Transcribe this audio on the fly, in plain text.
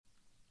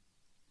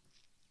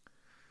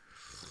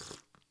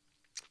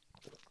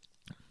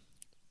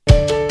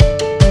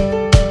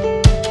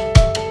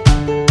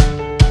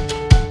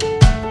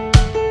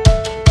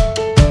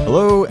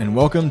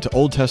Welcome to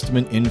Old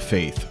Testament in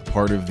Faith,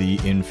 part of the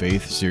In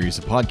Faith series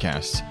of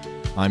podcasts.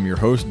 I'm your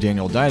host,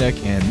 Daniel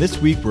Didek, and this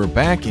week we're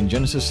back in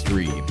Genesis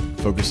 3,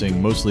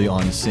 focusing mostly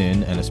on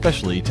sin and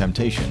especially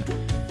temptation.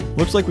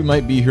 Looks like we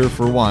might be here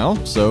for a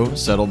while, so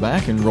settle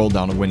back and roll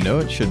down a window.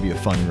 It should be a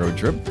fun road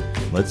trip.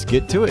 Let's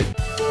get to it.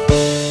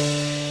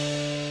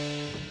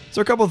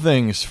 So a couple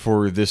things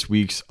for this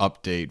week's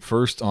update.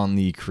 First, on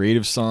the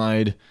creative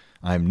side,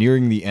 I'm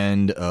nearing the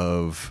end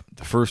of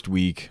the first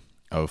week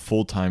of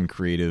full-time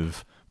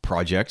creative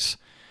projects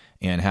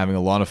and having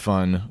a lot of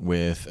fun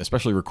with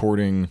especially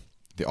recording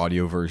the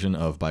audio version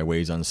of By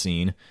Ways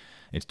Unseen.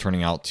 It's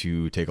turning out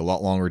to take a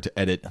lot longer to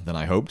edit than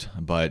I hoped,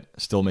 but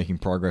still making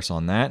progress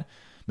on that,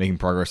 making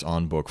progress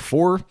on book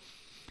 4,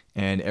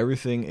 and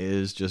everything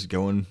is just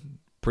going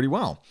pretty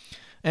well.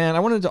 And I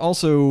wanted to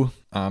also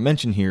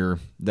mention here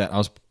that I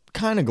was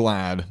kind of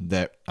glad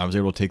that I was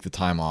able to take the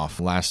time off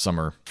last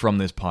summer from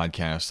this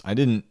podcast. I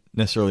didn't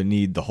necessarily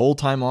need the whole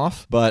time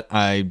off, but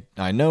I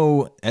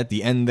know at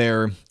the end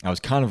there, I was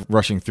kind of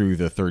rushing through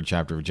the third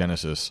chapter of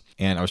Genesis,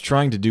 and I was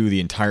trying to do the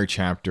entire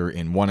chapter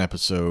in one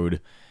episode,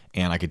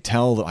 and I could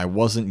tell that I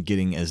wasn't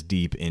getting as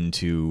deep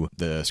into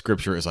the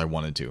scripture as I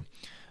wanted to.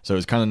 So it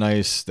was kind of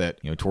nice that,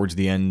 towards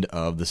the end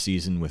of the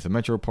season with the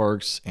Metro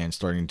Parks and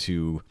starting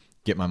to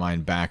get my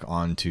mind back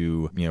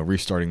onto,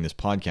 restarting this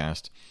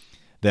podcast,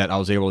 that I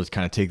was able to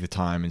kind of take the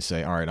time and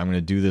say, all right, I'm going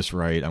to do this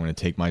right. I'm going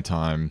to take my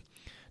time.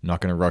 I'm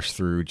not going to rush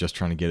through just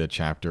trying to get a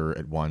chapter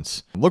at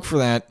once. Look for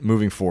that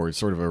moving forward.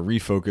 Sort of a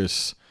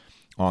refocus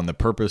on the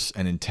purpose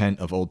and intent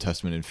of Old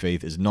Testament in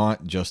faith is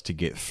not just to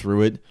get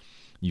through it.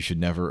 You should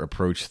never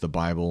approach the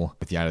Bible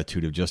with the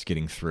attitude of just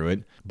getting through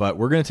it. But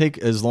we're going to take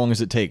as long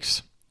as it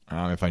takes.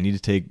 If I need to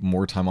take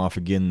more time off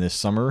again this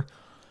summer,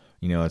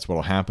 that's what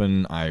will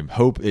happen. I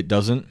hope it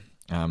doesn't.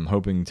 I'm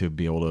hoping to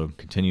be able to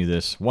continue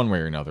this one way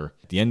or another.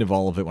 At the end of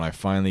all of it, when I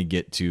finally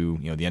get to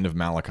the end of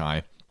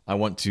Malachi, I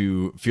want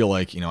to feel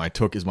like I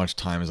took as much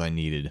time as I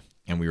needed,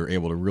 and we were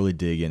able to really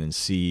dig in and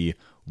see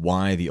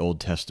why the Old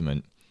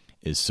Testament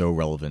is so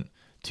relevant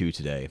to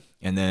today.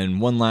 And then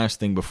one last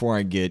thing before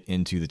I get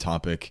into the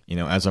topic,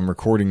 as I'm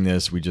recording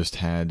this, we just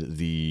had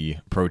the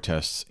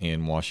protests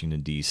in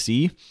Washington,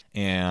 D.C.,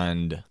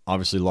 and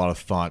obviously a lot of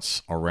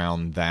thoughts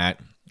around that.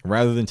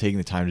 Rather than taking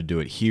the time to do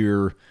it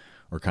here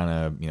or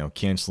kind of,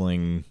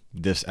 canceling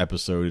this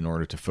episode in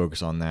order to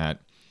focus on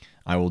that,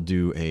 I will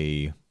do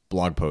a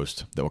blog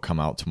post that will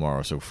come out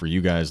tomorrow. So for you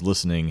guys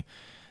listening,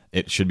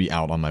 it should be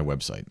out on my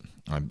website.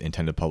 I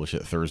intend to publish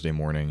it Thursday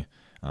morning.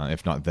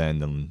 If not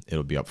then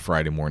it'll be up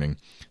Friday morning.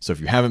 So if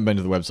you haven't been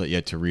to the website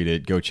yet to read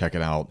it, go check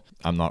it out.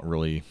 I'm not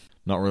really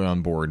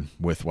on board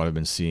with what I've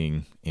been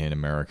seeing in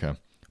America,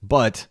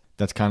 but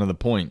that's kind of the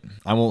point.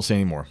 I won't say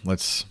anymore.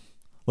 Let's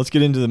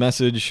get into the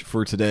message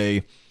for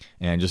today,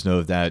 and just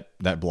know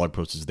that blog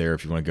post is there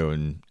if you want to go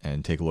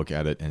and take a look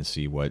at it and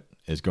see what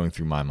is going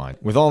through my mind.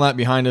 With all that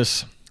behind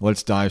us,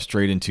 let's dive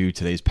straight into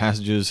today's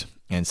passages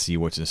and see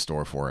what's in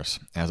store for us.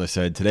 As I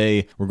said,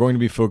 today we're going to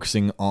be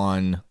focusing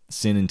on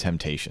sin and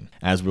temptation.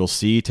 As we'll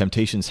see,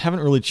 temptations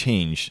haven't really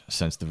changed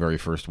since the very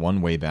first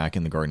one way back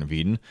in the Garden of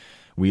Eden.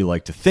 We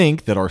like to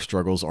think that our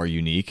struggles are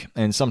unique,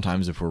 and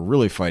sometimes if we're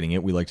really fighting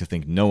it, we like to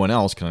think no one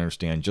else can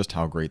understand just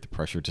how great the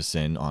pressure to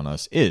sin on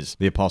us is.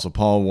 The Apostle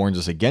Paul warns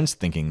us against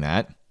thinking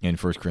that in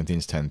 1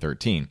 Corinthians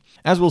 10:13.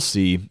 As we'll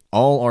see,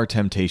 all our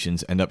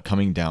temptations end up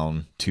coming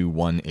down to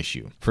one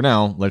issue. For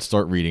now, let's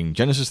start reading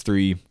Genesis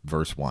 3,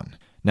 verse 1.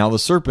 Now the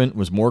serpent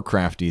was more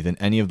crafty than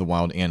any of the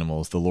wild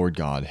animals the Lord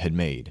God had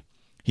made.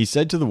 He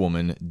said to the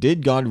woman,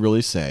 "Did God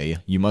really say,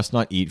 'You must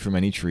not eat from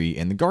any tree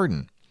in the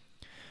garden'?"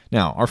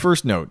 Now, our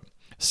first note.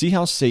 See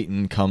how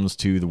Satan comes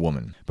to the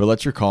woman. But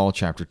let's recall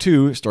chapter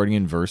 2, starting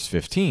in verse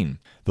 15.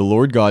 The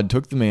Lord God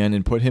took the man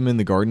and put him in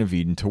the Garden of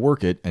Eden to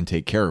work it and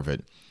take care of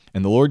it.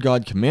 And the Lord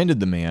God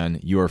commanded the man,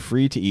 "You are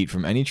free to eat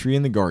from any tree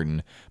in the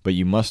garden, but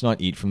you must not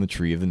eat from the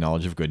tree of the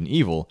knowledge of good and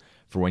evil,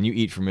 for when you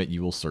eat from it,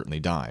 you will certainly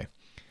die."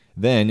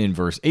 Then in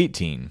verse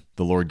 18,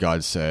 the Lord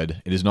God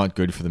said, "It is not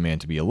good for the man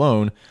to be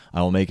alone.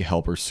 I will make a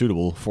helper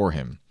suitable for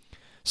him."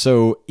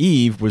 So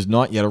Eve was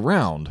not yet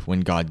around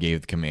when God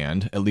gave the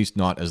command, at least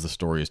not as the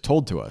story is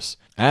told to us.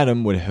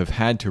 Adam would have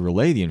had to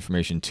relay the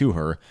information to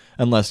her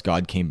unless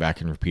God came back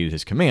and repeated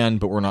his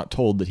command, but we're not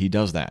told that he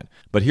does that.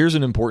 But here's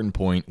an important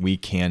point we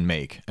can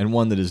make, and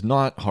one that is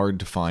not hard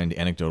to find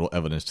anecdotal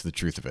evidence to the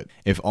truth of it.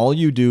 If all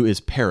you do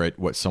is parrot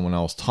what someone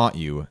else taught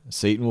you,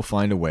 Satan will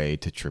find a way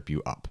to trip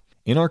you up.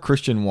 In our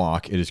Christian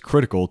walk, it is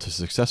critical to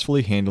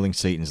successfully handling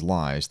Satan's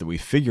lies that we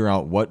figure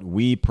out what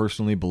we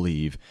personally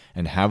believe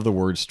and have the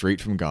word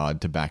straight from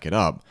God to back it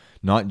up,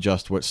 not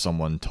just what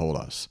someone told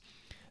us.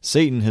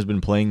 Satan has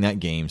been playing that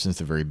game since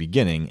the very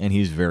beginning, and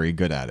he's very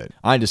good at it.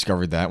 I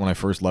discovered that when I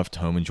first left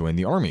home and joined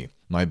the Army.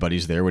 My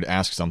buddies there would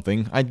ask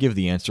something, I'd give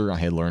the answer I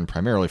had learned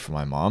primarily from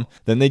my mom,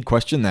 then they'd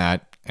question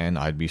that, and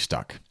I'd be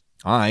stuck.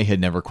 I had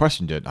never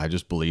questioned it. I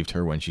just believed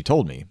her when she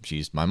told me.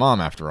 She's my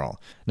mom, after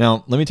all.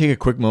 Now, let me take a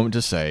quick moment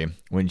to say,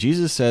 when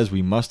Jesus says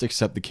we must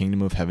accept the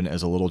kingdom of heaven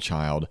as a little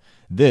child,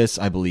 this,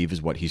 I believe,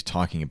 is what he's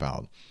talking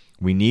about.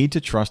 We need to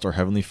trust our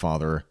Heavenly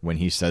Father when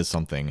He says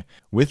something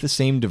with the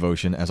same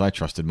devotion as I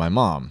trusted my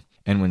mom.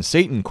 And when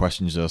Satan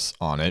questions us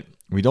on it,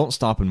 we don't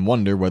stop and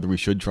wonder whether we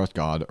should trust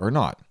God or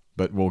not.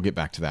 But we'll get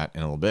back to that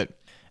in a little bit.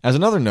 As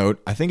another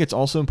note, I think it's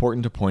also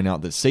important to point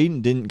out that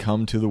Satan didn't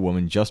come to the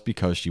woman just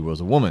because she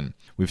was a woman.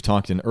 We've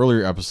talked in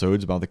earlier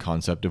episodes about the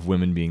concept of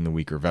women being the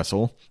weaker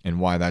vessel, and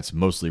why that's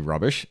mostly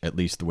rubbish, at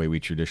least the way we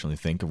traditionally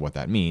think of what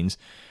that means,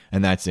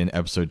 and that's in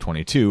episode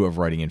 22 of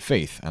Writing in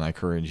Faith, and I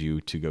encourage you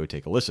to go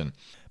take a listen.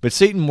 But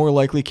Satan more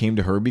likely came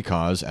to her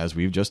because, as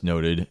we've just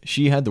noted,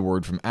 she had the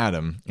word from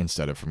Adam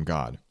instead of from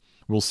God.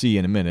 We'll see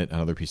in a minute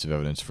another piece of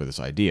evidence for this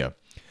idea.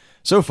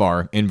 So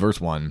far, in verse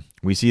 1,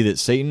 we see that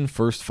Satan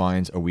first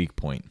finds a weak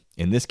point,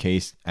 in this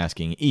case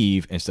asking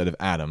Eve instead of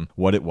Adam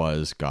what it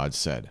was God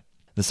said.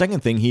 The second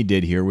thing he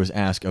did here was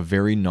ask a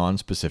very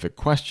non-specific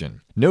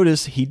question.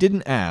 Notice he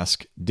didn't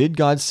ask, did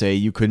God say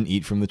you couldn't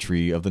eat from the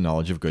tree of the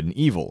knowledge of good and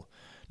evil?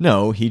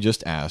 No, he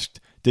just asked,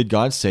 did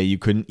God say you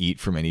couldn't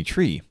eat from any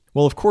tree?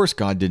 Well, of course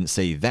God didn't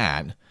say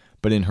that,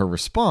 but in her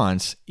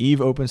response,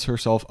 Eve opens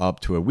herself up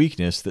to a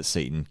weakness that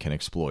Satan can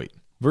exploit.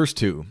 Verse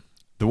 2.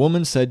 The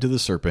woman said to the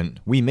serpent,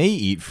 we may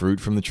eat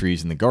fruit from the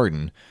trees in the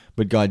garden,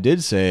 but God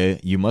did say,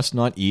 you must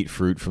not eat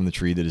fruit from the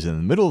tree that is in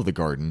the middle of the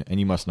garden, and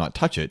you must not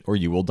touch it, or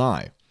you will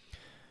die.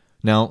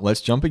 Now,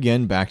 let's jump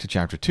again back to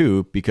chapter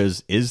 2,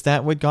 because is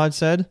that what God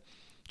said?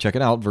 Check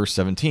it out, verse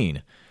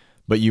 17.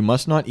 But you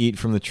must not eat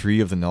from the tree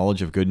of the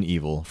knowledge of good and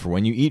evil, for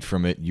when you eat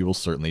from it, you will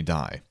certainly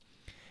die.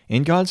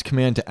 In God's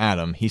command to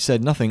Adam, he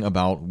said nothing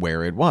about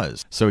where it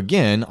was. So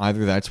again,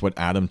 either that's what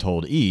Adam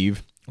told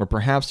Eve, or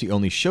perhaps he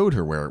only showed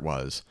her where it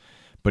was.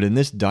 But in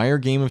this dire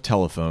game of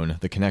telephone,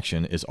 the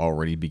connection is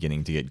already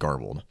beginning to get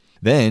garbled.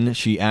 Then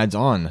she adds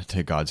on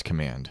to God's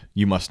command,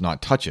 you must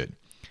not touch it.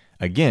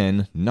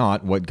 Again,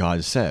 not what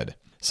God said.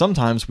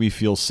 Sometimes we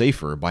feel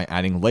safer by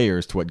adding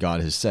layers to what God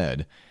has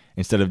said.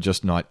 Instead of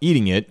just not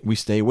eating it, we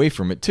stay away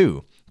from it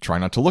too. Try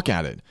not to look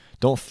at it.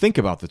 Don't think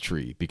about the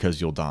tree,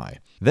 because you'll die.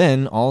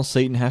 Then all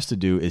Satan has to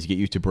do is get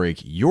you to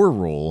break your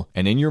rule,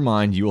 and in your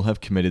mind you will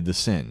have committed the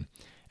sin.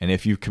 And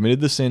if you've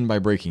committed the sin by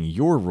breaking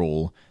your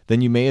rule,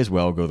 then you may as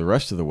well go the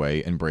rest of the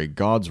way and break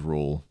God's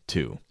rule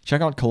too.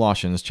 Check out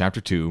Colossians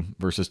chapter 2,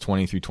 verses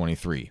 20 through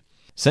 23.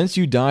 Since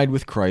you died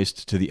with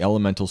Christ to the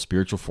elemental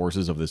spiritual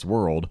forces of this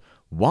world,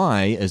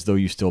 why, as though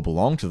you still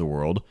belong to the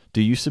world,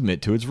 do you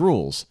submit to its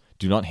rules?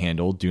 Do not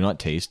handle, do not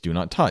taste, do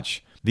not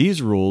touch.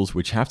 These rules,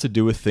 which have to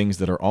do with things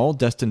that are all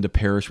destined to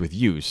perish with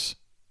use.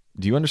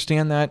 Do you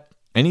understand that?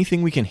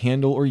 Anything we can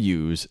handle or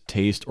use,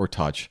 taste or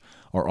touch,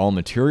 are all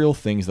material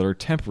things that are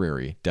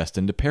temporary,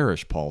 destined to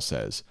perish, Paul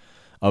says,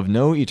 of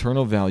no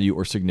eternal value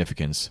or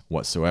significance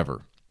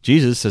whatsoever.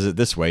 Jesus says it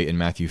this way in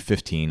Matthew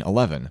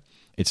 15:11.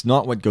 It's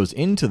not what goes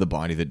into the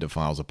body that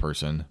defiles a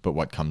person, but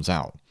what comes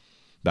out.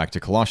 Back to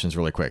Colossians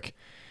really quick.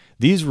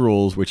 These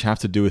rules, which have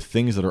to do with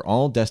things that are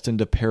all destined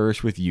to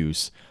perish with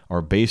use,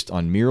 are based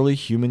on merely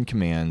human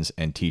commands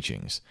and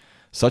teachings.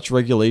 Such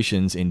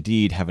regulations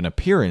indeed have an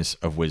appearance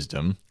of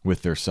wisdom,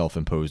 with their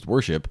self-imposed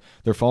worship,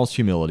 their false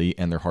humility,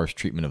 and their harsh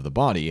treatment of the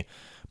body,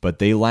 but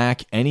they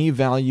lack any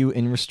value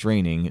in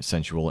restraining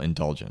sensual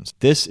indulgence.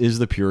 This is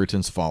the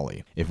Puritan's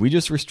folly. If we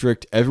just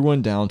restrict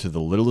everyone down to the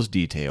littlest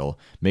detail,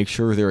 make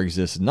sure there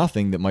exists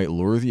nothing that might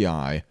lure the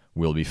eye,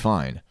 we'll be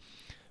fine.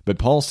 But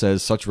Paul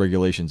says such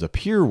regulations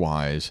appear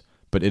wise,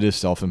 but it is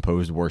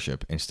self-imposed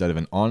worship instead of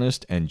an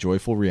honest and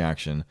joyful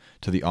reaction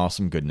to the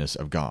awesome goodness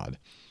of God.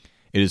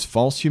 It is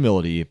false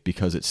humility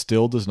because it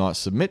still does not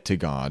submit to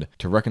God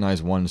to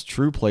recognize one's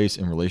true place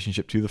in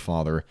relationship to the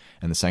Father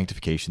and the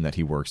sanctification that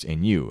He works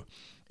in you.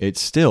 It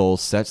still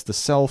sets the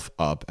self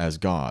up as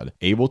God,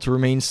 able to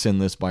remain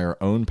sinless by our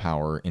own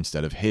power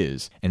instead of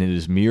His, and it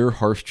is mere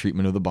harsh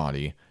treatment of the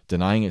body,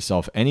 denying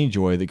itself any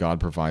joy that God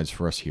provides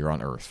for us here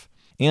on earth.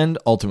 And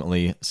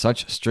ultimately,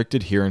 such strict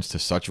adherence to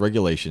such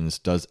regulations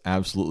does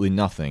absolutely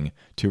nothing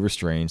to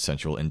restrain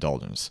sensual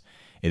indulgence.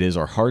 It is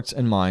our hearts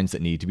and minds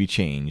that need to be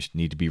changed,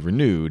 need to be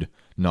renewed,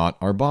 not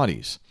our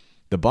bodies.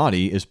 The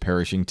body is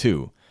perishing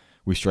too.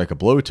 We strike a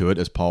blow to it,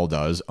 as Paul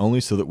does,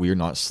 only so that we are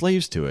not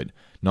slaves to it,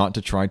 not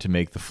to try to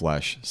make the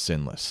flesh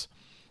sinless.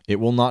 It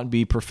will not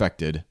be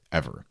perfected,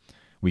 ever.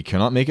 We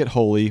cannot make it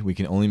holy, we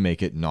can only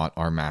make it not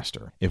our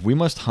master. If we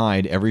must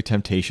hide every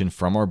temptation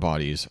from our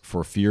bodies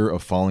for fear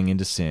of falling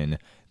into sin,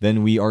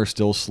 then we are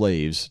still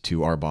slaves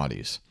to our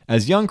bodies.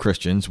 As young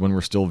Christians, when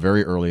we're still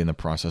very early in the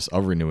process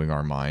of renewing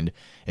our mind,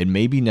 it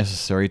may be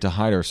necessary to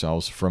hide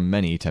ourselves from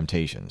many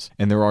temptations.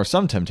 And there are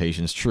some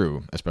temptations,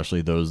 true,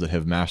 especially those that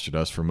have mastered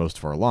us for most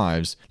of our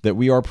lives, that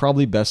we are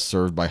probably best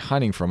served by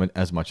hiding from it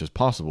as much as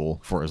possible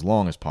for as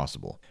long as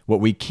possible.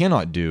 What we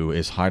cannot do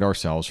is hide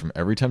ourselves from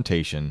every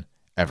temptation,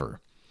 ever.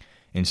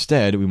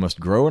 Instead, we must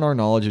grow in our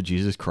knowledge of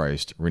Jesus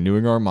Christ,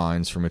 renewing our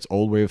minds from its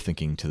old way of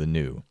thinking to the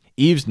new.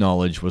 Eve's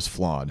knowledge was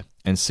flawed,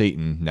 and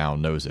Satan now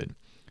knows it.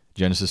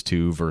 Genesis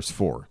 2, verse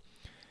 4.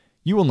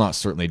 You will not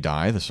certainly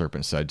die, the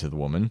serpent said to the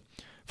woman,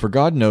 for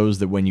God knows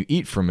that when you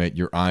eat from it,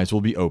 your eyes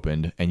will be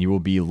opened, and you will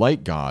be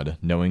like God,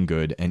 knowing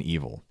good and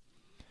evil.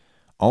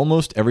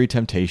 Almost every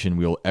temptation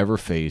we will ever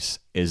face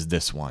is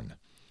this one.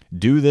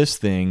 Do this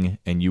thing,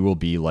 and you will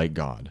be like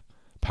God.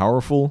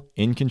 Powerful,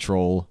 in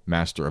control,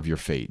 master of your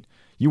fate.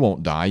 You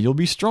won't die, you'll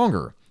be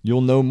stronger.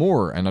 You'll know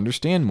more and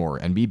understand more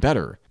and be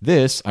better.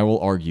 This, I will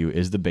argue,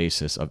 is the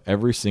basis of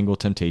every single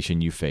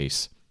temptation you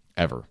face,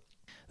 ever.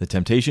 The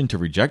temptation to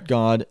reject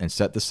God and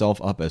set the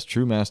self up as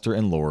true master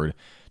and Lord,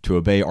 to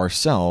obey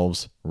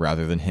ourselves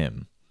rather than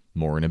Him.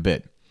 More in a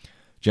bit.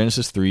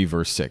 Genesis 3,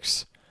 verse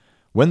 6.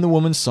 When the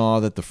woman saw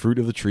that the fruit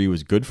of the tree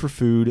was good for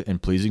food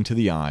and pleasing to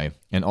the eye,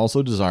 and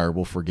also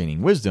desirable for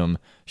gaining wisdom,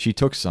 she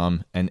took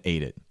some and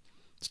ate it.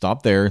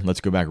 Stop there.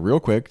 Let's go back real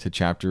quick to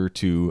chapter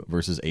 2,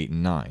 verses 8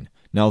 and 9.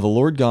 Now the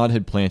Lord God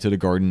had planted a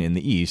garden in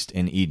the east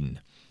in Eden,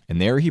 and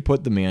there He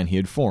put the man He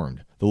had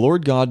formed. The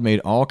Lord God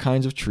made all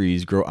kinds of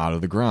trees grow out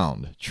of the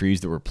ground,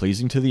 trees that were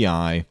pleasing to the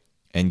eye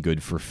and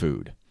good for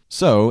food.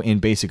 So, in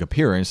basic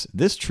appearance,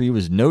 this tree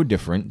was no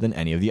different than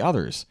any of the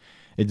others.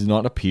 It did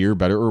not appear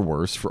better or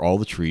worse, for all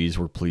the trees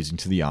were pleasing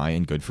to the eye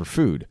and good for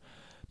food.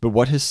 But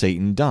what has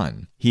Satan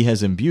done? He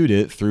has imbued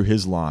it through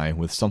his lie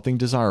with something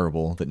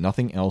desirable that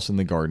nothing else in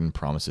the garden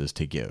promises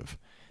to give.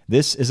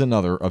 This is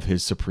another of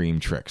his supreme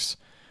tricks.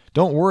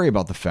 Don't worry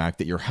about the fact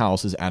that your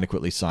house is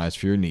adequately sized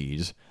for your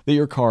needs, that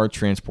your car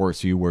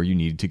transports you where you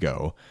need to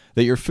go,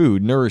 that your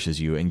food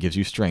nourishes you and gives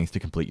you strength to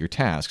complete your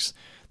tasks,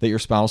 that your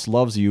spouse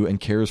loves you and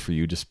cares for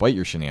you despite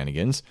your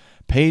shenanigans.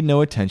 Pay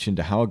no attention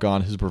to how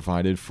God has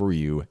provided for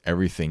you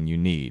everything you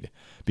need.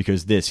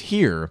 Because this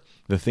here,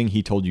 the thing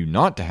He told you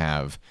not to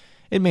have,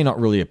 it may not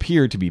really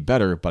appear to be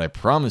better, but I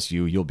promise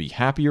you, you'll be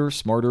happier,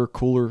 smarter,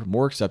 cooler,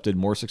 more accepted,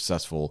 more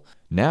successful.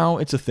 Now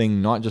it's a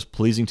thing not just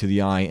pleasing to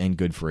the eye and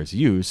good for its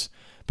use,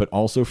 but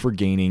also for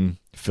gaining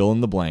fill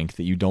in the blank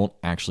that you don't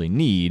actually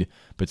need,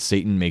 but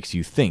Satan makes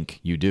you think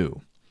you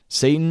do.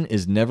 Satan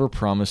is never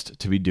promised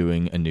to be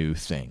doing a new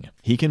thing.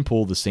 He can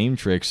pull the same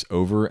tricks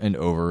over and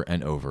over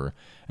and over,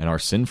 and our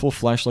sinful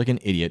flesh like an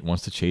idiot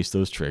wants to chase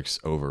those tricks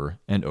over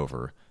and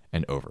over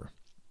and over.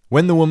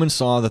 When the woman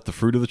saw that the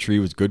fruit of the tree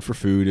was good for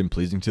food and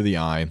pleasing to the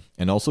eye,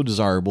 and also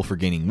desirable for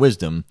gaining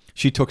wisdom,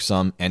 she took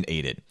some and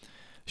ate it.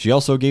 She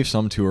also gave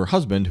some to her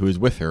husband who was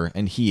with her,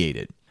 and he ate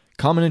it.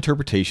 Common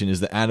interpretation is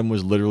that Adam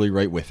was literally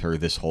right with her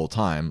this whole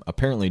time,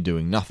 apparently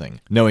doing nothing.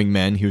 Knowing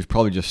men, he was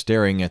probably just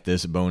staring at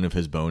this bone of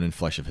his bone and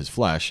flesh of his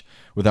flesh,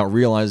 without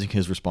realizing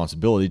his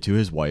responsibility to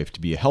his wife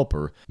to be a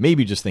helper,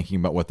 maybe just thinking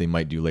about what they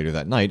might do later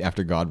that night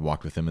after God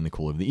walked with them in the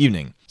cool of the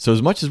evening. So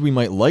as much as we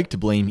might like to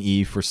blame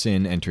Eve for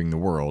sin entering the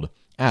world,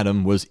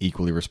 Adam was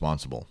equally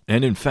responsible.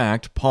 And in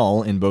fact,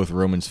 Paul, in both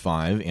Romans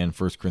 5 and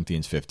 1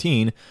 Corinthians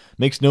 15,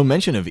 makes no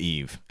mention of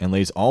Eve, and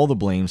lays all the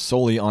blame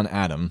solely on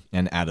Adam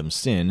and Adam's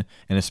sin,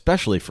 and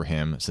especially for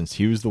him, since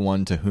he was the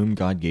one to whom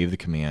God gave the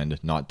command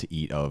not to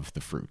eat of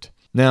the fruit.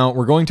 Now,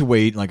 we're going to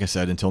wait, like I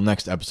said, until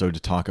next episode to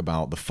talk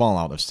about the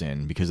fallout of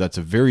sin, because that's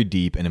a very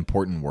deep and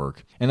important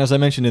work, and as I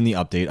mentioned in the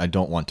update, I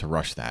don't want to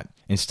rush that.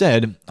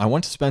 Instead, I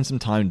want to spend some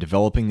time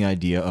developing the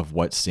idea of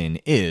what sin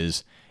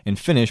is, and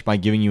finish by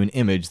giving you an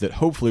image that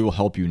hopefully will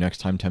help you next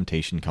time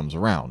temptation comes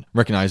around.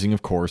 Recognizing,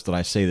 of course, that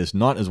I say this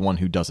not as one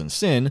who doesn't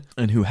sin,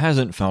 and who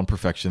hasn't found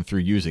perfection through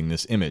using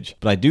this image,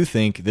 but I do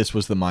think this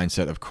was the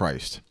mindset of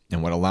Christ,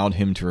 and what allowed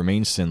him to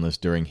remain sinless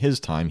during his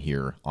time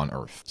here on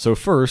earth. So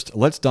first,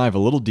 let's dive a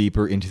little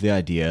deeper into the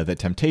idea that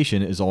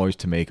temptation is always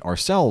to make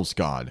ourselves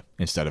God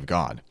instead of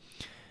God.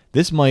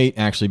 This might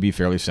actually be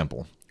fairly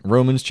simple.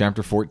 Romans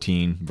chapter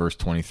 14, verse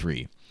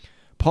 23.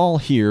 Paul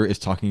here is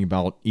talking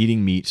about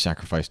eating meat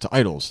sacrificed to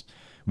idols.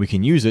 We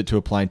can use it to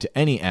apply to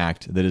any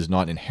act that is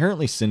not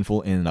inherently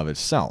sinful in and of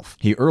itself.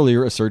 He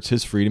earlier asserts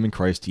his freedom in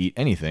Christ to eat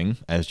anything.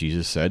 As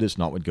Jesus said, it's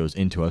not what goes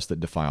into us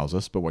that defiles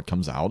us, but what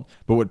comes out.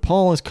 But what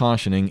Paul is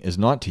cautioning is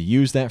not to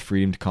use that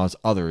freedom to cause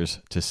others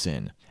to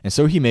sin. And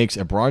so he makes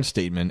a broad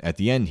statement at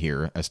the end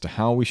here as to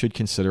how we should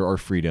consider our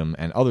freedom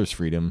and others'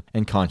 freedom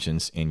and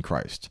conscience in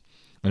Christ.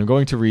 And I'm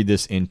going to read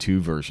this in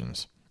two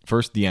versions.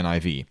 First, the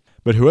NIV.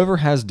 But whoever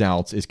has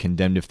doubts is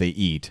condemned if they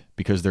eat,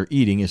 because their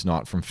eating is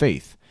not from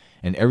faith,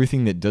 and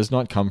everything that does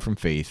not come from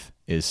faith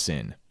is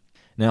sin.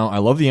 Now, I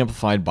love the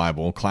Amplified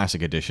Bible,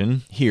 Classic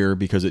Edition, here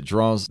because it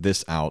draws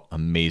this out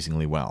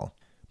amazingly well.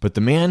 But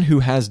the man who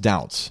has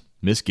doubts,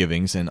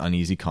 misgivings, and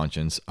uneasy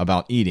conscience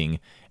about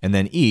eating, and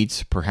then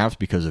eats, perhaps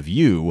because of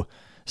you,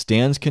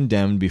 stands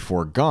condemned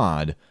before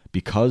God,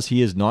 because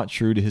he is not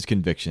true to his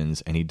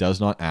convictions and he does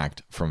not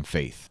act from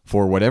faith.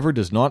 For whatever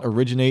does not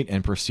originate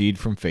and proceed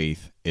from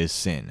faith is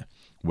sin.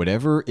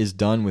 Whatever is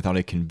done without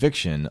a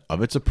conviction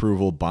of its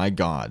approval by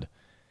God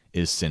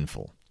is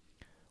sinful.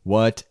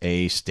 What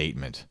a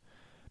statement.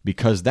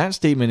 Because that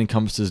statement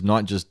encompasses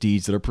not just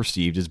deeds that are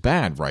perceived as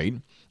bad, right?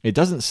 It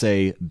doesn't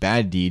say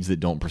bad deeds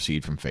that don't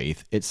proceed from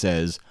faith. It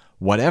says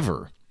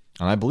whatever.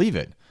 And I believe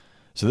it.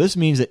 So this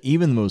means that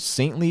even the most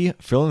saintly,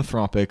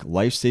 philanthropic,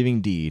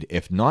 life-saving deed,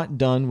 if not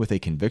done with a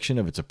conviction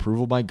of its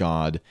approval by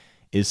God,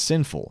 is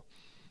sinful.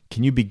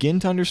 Can you begin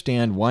to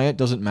understand why it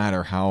doesn't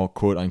matter how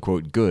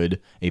quote-unquote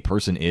good a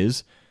person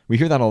is? We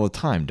hear that all the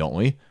time, don't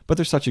we? But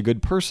they're such a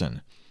good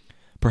person.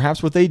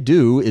 Perhaps what they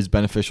do is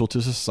beneficial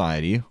to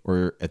society,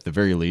 or at the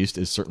very least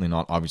is certainly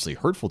not obviously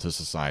hurtful to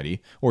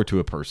society or to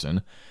a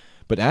person.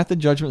 But at the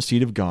judgment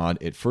seat of God,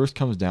 it first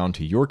comes down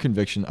to your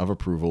conviction of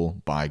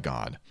approval by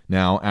God.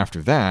 Now,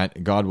 after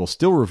that, God will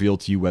still reveal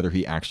to you whether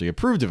he actually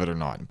approved of it or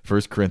not.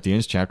 1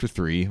 Corinthians chapter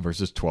 3,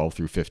 verses 12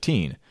 through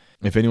 15.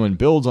 If anyone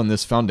builds on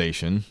this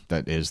foundation,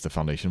 that is the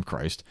foundation of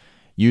Christ,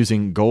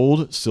 using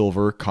gold,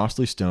 silver,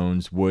 costly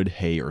stones, wood,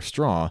 hay, or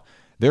straw,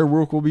 their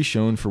work will be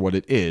shown for what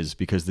it is,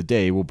 because the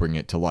day will bring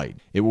it to light.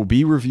 It will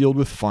be revealed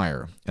with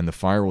fire, and the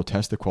fire will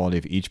test the quality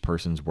of each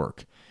person's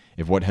work.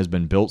 If what has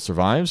been built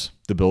survives,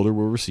 the builder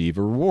will receive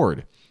a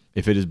reward.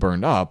 If it is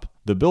burned up,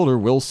 the builder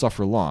will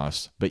suffer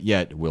loss, but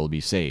yet will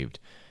be saved,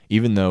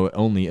 even though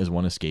only as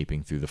one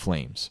escaping through the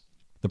flames.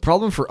 The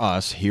problem for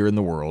us here in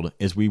the world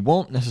is we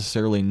won't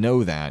necessarily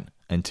know that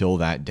until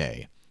that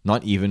day,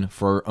 not even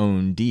for our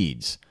own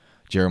deeds.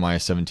 Jeremiah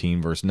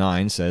 17 verse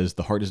 9 says,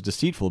 "The heart is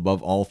deceitful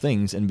above all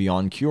things and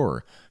beyond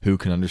cure. Who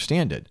can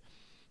understand it?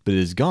 But it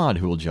is God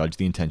who will judge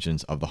the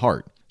intentions of the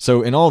heart."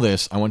 So in all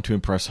this, I want to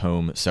impress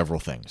home several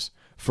things.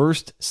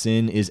 First,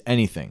 sin is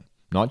anything,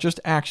 not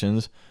just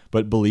actions,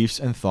 but beliefs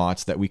and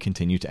thoughts that we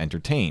continue to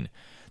entertain,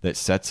 that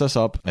sets us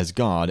up as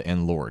God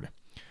and Lord.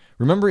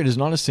 Remember, it is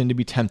not a sin to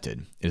be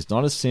tempted. It is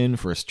not a sin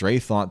for a stray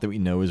thought that we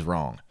know is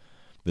wrong.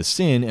 The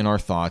sin in our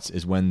thoughts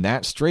is when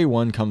that stray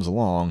one comes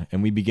along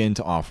and we begin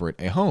to offer it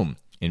a home,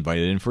 invite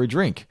it in for a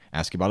drink,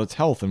 ask about its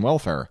health and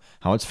welfare,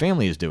 how its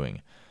family is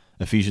doing.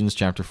 Ephesians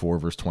chapter 4,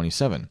 verse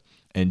 27.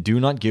 And do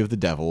not give the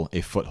devil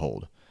a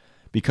foothold.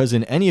 Because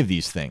in any of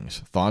these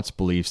things, thoughts,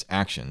 beliefs,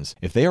 actions,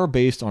 if they are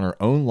based on our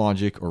own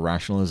logic or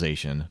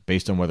rationalization,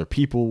 based on whether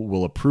people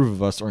will approve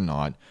of us or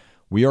not,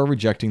 we are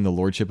rejecting the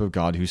lordship of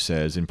God, who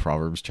says in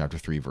Proverbs chapter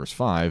 3, verse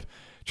 5,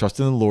 "Trust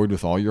in the Lord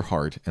with all your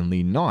heart and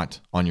lean not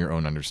on your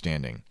own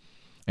understanding."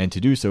 And to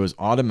do so is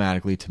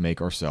automatically to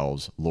make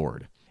ourselves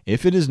Lord.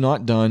 If it is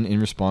not done in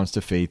response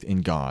to faith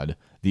in God,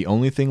 the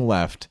only thing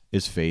left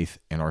is faith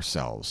in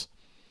ourselves.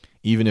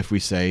 Even if we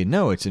say,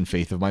 "No, it's in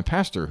faith of my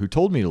pastor who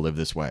told me to live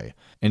this way."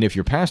 And if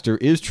your pastor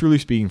is truly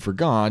speaking for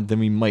God, then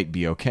we might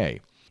be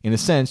okay. In a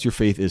sense, your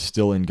faith is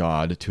still in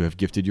God to have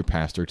gifted your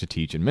pastor to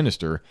teach and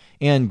minister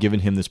and given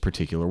him this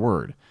particular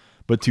word.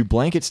 But to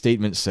blanket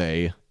statements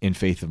say, "In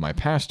faith of my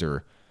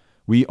pastor,"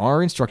 we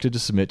are instructed to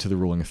submit to the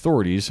ruling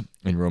authorities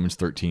in Romans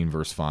 13,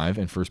 verse 5,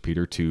 and 1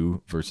 Peter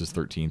 2, verses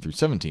 13 through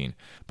 17.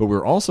 But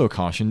we're also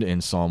cautioned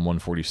in Psalm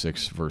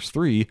 146, verse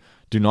 3,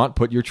 "Do not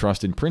put your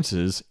trust in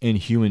princes, in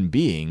human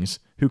beings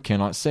who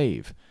cannot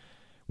save."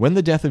 When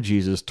the death of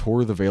Jesus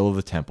tore the veil of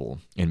the temple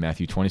in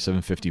Matthew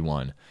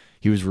 27:51,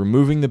 he was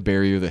removing the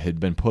barrier that had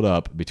been put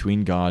up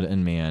between God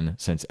and man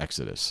since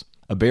Exodus.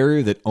 A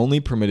barrier that only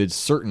permitted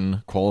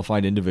certain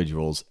qualified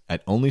individuals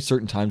at only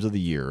certain times of the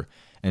year,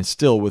 and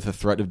still with a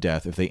threat of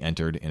death if they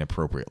entered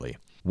inappropriately.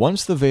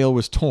 Once the veil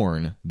was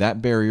torn,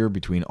 that barrier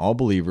between all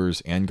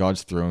believers and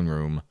God's throne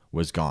room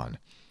was gone.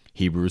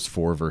 Hebrews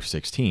 4, verse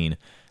 16,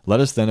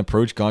 "Let us then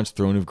approach God's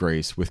throne of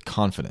grace with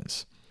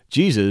confidence."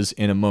 Jesus,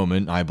 in a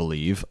moment, I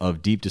believe,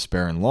 of deep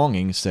despair and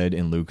longing, said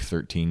in Luke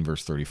 13,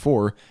 verse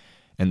 34,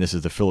 and this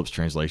is the Phillips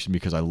translation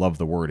because I love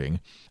the wording,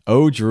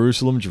 "O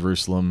Jerusalem,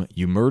 Jerusalem,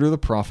 you murder the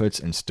prophets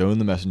and stone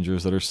the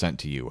messengers that are sent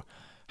to you.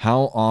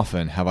 How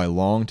often have I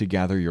longed to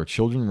gather your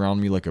children round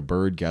me like a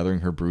bird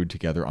gathering her brood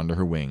together under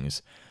her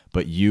wings,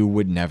 but you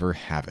would never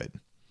have it."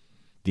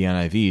 The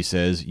NIV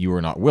says, "You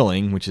are not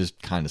willing," which is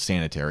kind of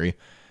sanitary.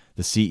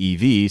 The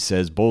CEV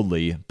says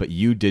boldly, "But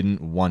you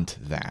didn't want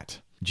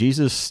that."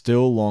 Jesus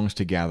still longs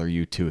to gather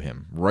you to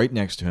him, right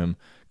next to him,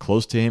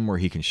 close to him where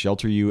he can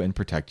shelter you and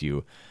protect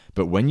you.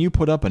 But when you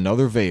put up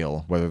another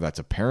veil, whether that's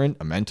a parent,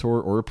 a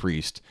mentor, or a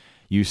priest,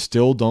 you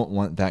still don't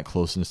want that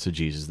closeness to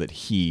Jesus that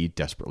he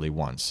desperately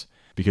wants.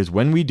 Because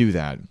when we do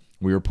that,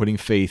 we are putting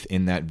faith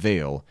in that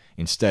veil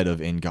instead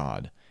of in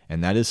God.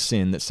 And that is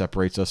sin that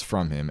separates us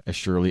from him as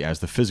surely as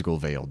the physical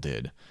veil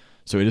did.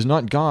 So it is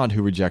not God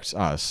who rejects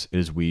us, it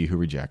is we who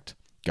reject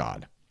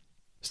God.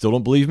 Still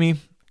don't believe me?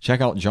 Check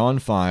out John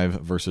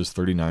 5, verses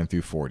 39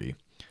 through 40.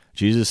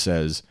 Jesus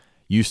says,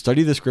 "You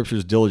study the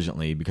scriptures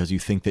diligently because you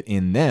think that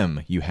in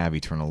them you have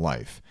eternal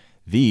life.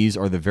 These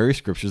are the very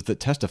scriptures that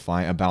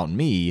testify about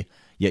me,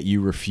 yet you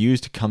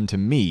refuse to come to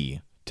me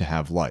to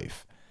have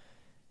life."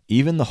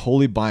 Even the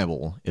Holy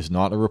Bible is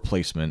not a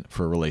replacement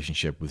for a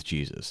relationship with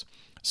Jesus.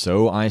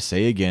 So I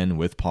say again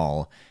with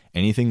Paul,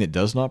 anything that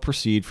does not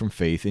proceed from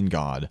faith in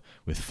God,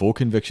 with full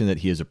conviction that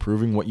he is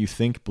approving what you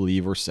think,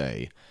 believe, or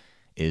say,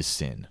 is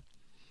sin.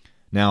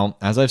 Now,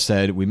 as I've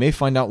said, we may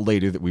find out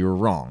later that we were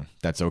wrong.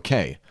 That's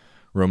okay.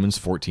 Romans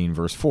 14,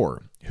 verse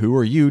 4. "Who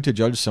are you to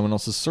judge someone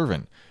else's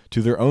servant?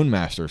 To their own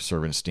master's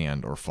servants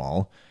stand or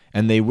fall,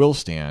 and they will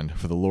stand,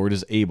 for the Lord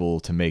is able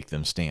to make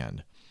them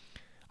stand."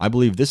 I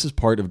believe this is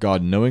part of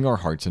God knowing our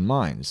hearts and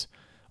minds.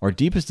 Our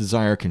deepest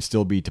desire can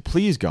still be to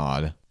please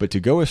God, but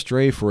to go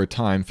astray for a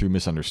time through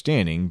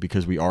misunderstanding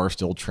because we are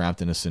still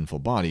trapped in a sinful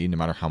body, no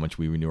matter how much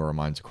we renew our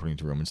minds according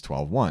to Romans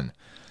 12:1.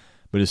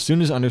 But as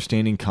soon as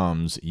understanding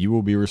comes, you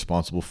will be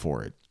responsible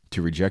for it,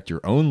 to reject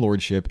your own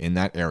lordship in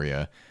that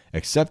area,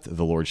 accept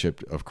the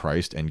lordship of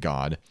Christ and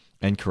God,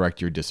 and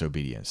correct your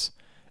disobedience.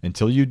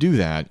 Until you do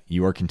that,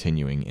 you are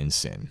continuing in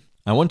sin.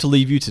 I want to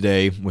leave you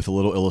today with a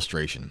little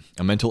illustration,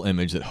 a mental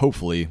image that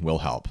hopefully will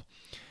help.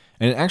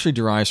 And it actually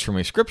derives from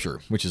a scripture,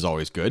 which is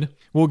always good.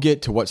 We'll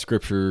get to what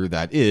scripture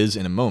that is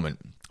in a moment.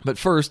 But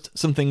first,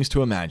 some things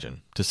to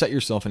imagine, to set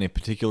yourself in a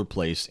particular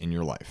place in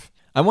your life.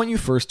 I want you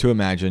first to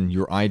imagine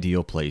your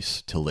ideal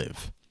place to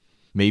live.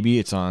 Maybe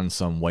it's on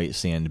some white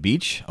sand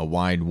beach, a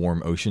wide,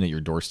 warm ocean at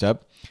your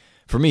doorstep.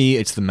 For me,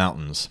 it's the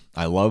mountains.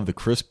 I love the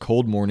crisp,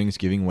 cold mornings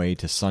giving way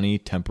to sunny,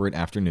 temperate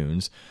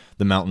afternoons,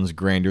 the mountains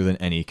grander than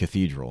any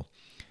cathedral.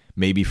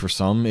 Maybe for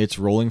some, it's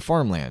rolling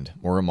farmland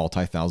or a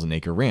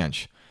multi-thousand-acre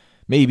ranch.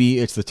 Maybe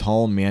it's the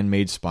tall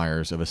man-made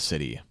spires of a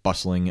city,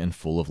 bustling and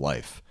full of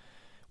life.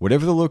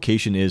 Whatever the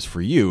location is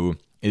for you,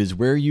 it is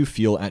where you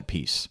feel at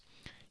peace.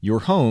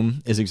 Your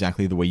home is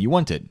exactly the way you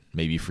want it.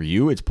 Maybe for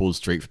you, it's pulled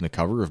straight from the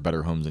cover of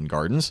Better Homes and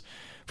Gardens.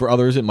 For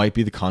others, it might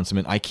be the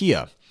consummate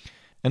IKEA,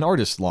 an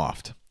artist's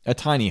loft, a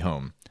tiny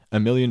home, a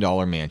 $1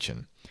 million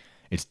mansion.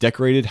 It's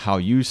decorated how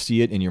you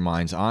see it in your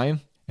mind's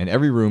eye, and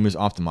every room is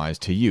optimized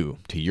to you,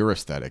 to your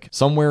aesthetic,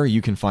 somewhere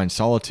you can find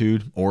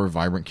solitude or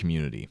vibrant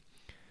community.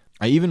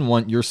 I even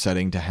want your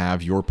setting to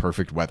have your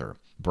perfect weather.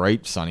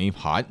 Bright, sunny,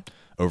 hot,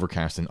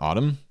 overcast in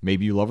autumn.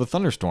 Maybe you love a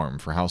thunderstorm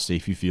for how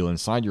safe you feel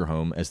inside your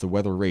home as the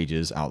weather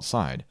rages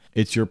outside.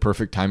 It's your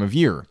perfect time of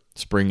year.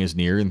 Spring is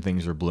near and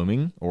things are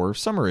blooming, or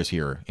summer is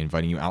here,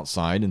 inviting you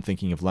outside and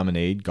thinking of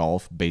lemonade,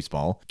 golf,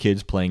 baseball,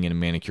 kids playing in a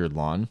manicured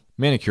lawn.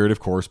 Manicured, of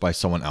course, by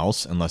someone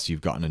else, unless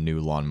you've gotten a new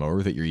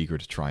lawnmower that you're eager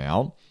to try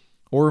out.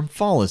 Or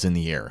fall is in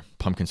the air.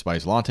 Pumpkin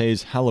spice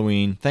lattes,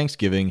 Halloween,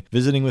 Thanksgiving,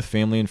 visiting with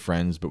family and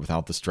friends, but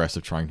without the stress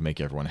of trying to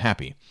make everyone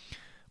happy.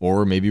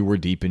 Or maybe we're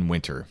deep in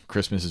winter.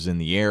 Christmas is in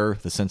the air,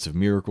 the sense of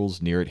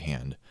miracles near at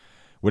hand.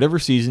 Whatever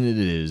season it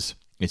is,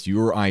 it's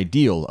your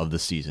ideal of the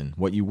season,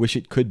 what you wish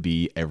it could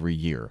be every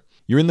year.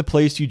 You're in the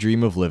place you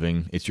dream of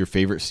living. It's your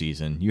favorite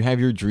season. You have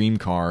your dream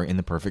car in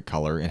the perfect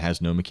color. It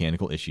has no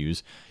mechanical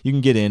issues. You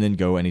can get in and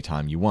go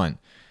anytime you want.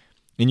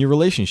 In your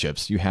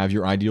relationships, you have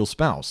your ideal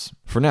spouse.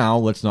 For now,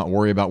 let's not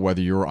worry about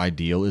whether your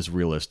ideal is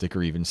realistic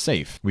or even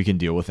safe. We can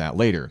deal with that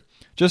later.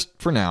 Just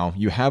for now,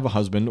 you have a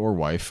husband or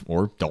wife,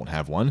 or don't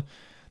have one.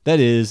 That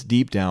is,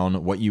 deep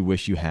down, what you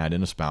wish you had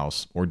in a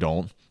spouse, or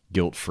don't,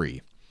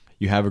 guilt-free.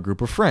 You have a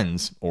group of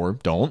friends, or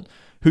don't,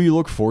 who you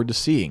look forward to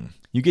seeing.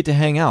 You get to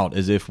hang out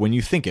as if when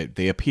you think it,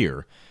 they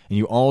appear, and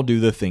you all do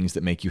the things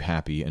that make you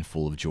happy and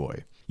full of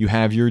joy. You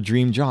have your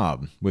dream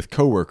job with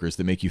coworkers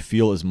that make you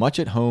feel as much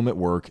at home at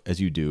work as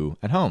you do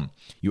at home.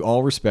 You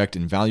all respect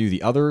and value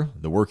the other,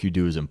 the work you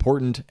do is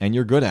important, and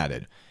you're good at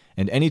it.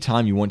 And any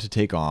time you want to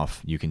take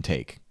off, you can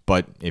take.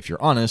 But if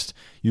you're honest,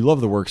 you love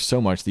the work so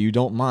much that you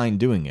don't mind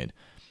doing it.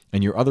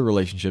 And your other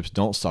relationships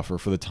don't suffer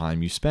for the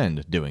time you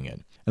spend doing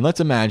it. And let's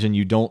imagine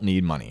you don't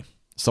need money.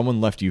 Someone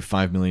left you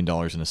 $5 million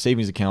in a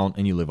savings account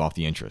and you live off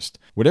the interest.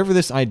 Whatever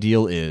this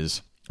ideal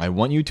is, I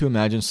want you to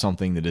imagine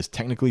something that is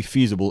technically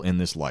feasible in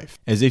this life,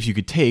 as if you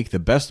could take the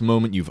best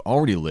moment you've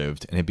already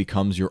lived and it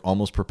becomes your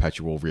almost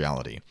perpetual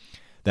reality.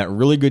 That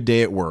really good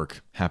day at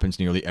work happens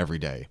nearly every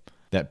day.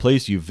 That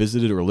place you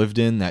visited or lived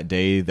in that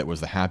day that was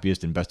the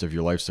happiest and best of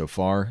your life so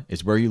far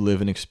is where you live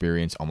and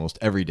experience almost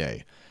every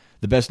day.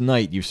 The best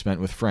night you've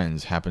spent with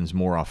friends happens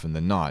more often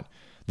than not.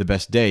 The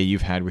best day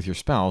you've had with your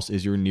spouse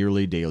is your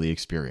nearly daily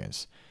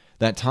experience.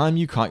 That time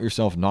you caught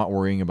yourself not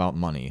worrying about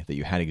money, that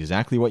you had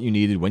exactly what you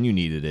needed when you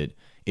needed it,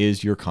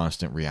 is your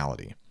constant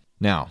reality.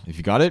 Now, if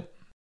you got it,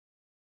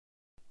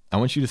 I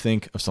want you to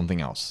think of something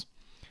else.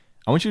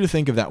 I want you to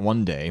think of that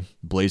one day,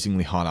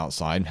 blazingly hot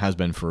outside, has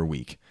been for a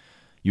week.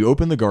 You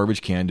open the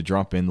garbage can to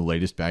drop in the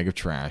latest bag of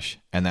trash,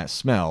 and that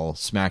smell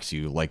smacks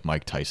you like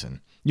Mike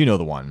Tyson. You know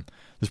the one.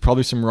 There's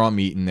probably some raw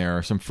meat in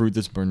there, some fruit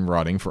that's been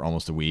rotting for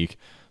almost a week,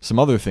 some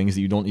other things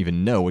that you don't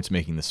even know what's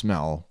making the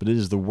smell, but it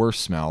is the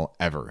worst smell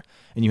ever.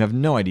 And you have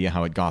no idea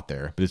how it got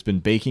there, but it's been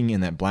baking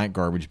in that black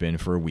garbage bin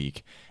for a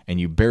week,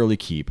 and you barely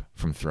keep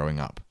from throwing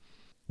up.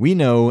 We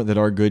know that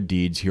our good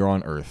deeds here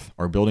on earth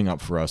are building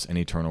up for us an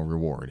eternal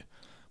reward.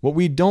 What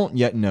we don't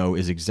yet know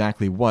is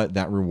exactly what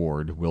that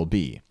reward will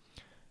be.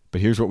 But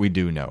here's what we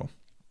do know.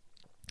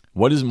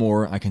 What is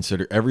more, I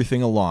consider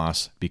everything a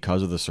loss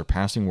because of the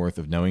surpassing worth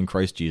of knowing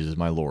Christ Jesus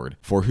my Lord,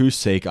 for whose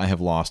sake I have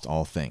lost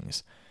all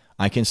things.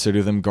 I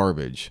consider them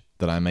garbage,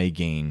 that I may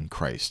gain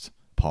Christ,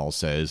 Paul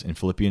says in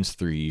Philippians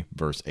 3,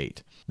 verse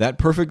 8. That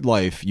perfect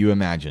life you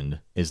imagined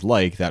is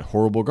like that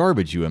horrible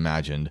garbage you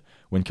imagined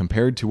when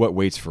compared to what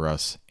waits for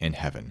us in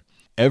heaven.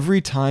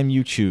 Every time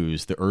you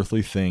choose the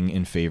earthly thing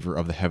in favor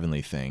of the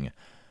heavenly thing,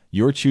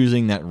 you're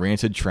choosing that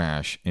rancid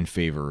trash in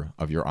favor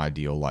of your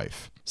ideal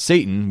life.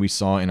 Satan, we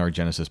saw in our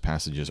Genesis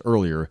passages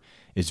earlier,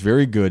 is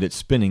very good at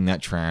spinning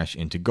that trash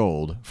into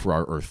gold for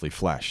our earthly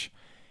flesh.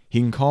 He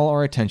can call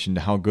our attention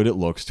to how good it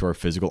looks to our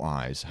physical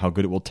eyes, how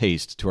good it will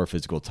taste to our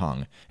physical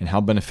tongue, and how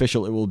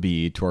beneficial it will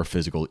be to our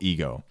physical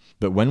ego.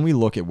 But when we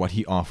look at what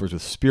he offers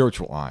with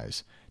spiritual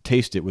eyes,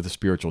 taste it with a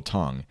spiritual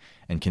tongue,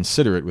 and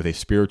consider it with a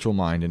spiritual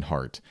mind and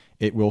heart,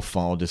 it will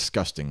fall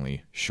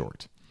disgustingly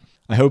short.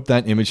 I hope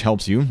that image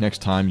helps you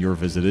next time you're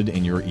visited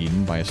in your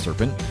Eden by a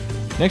serpent.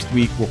 Next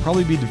week, we'll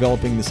probably be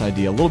developing this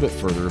idea a little bit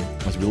further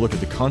as we look at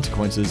the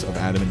consequences of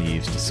Adam and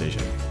Eve's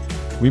decision.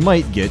 We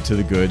might get to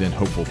the good and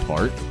hopeful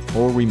part,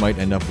 or we might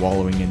end up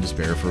wallowing in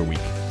despair for a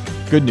week.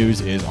 Good news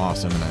is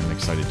awesome, and I'm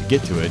excited to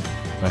get to it,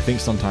 but I think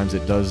sometimes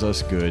it does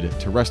us good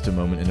to rest a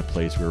moment in a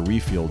place where we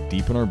feel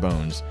deep in our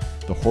bones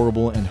the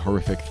horrible and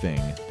horrific thing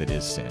that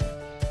is sin.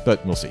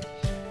 But we'll see.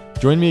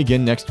 Join me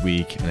again next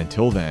week, and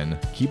until then,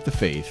 keep the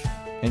faith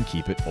and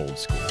keep it old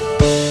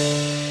school.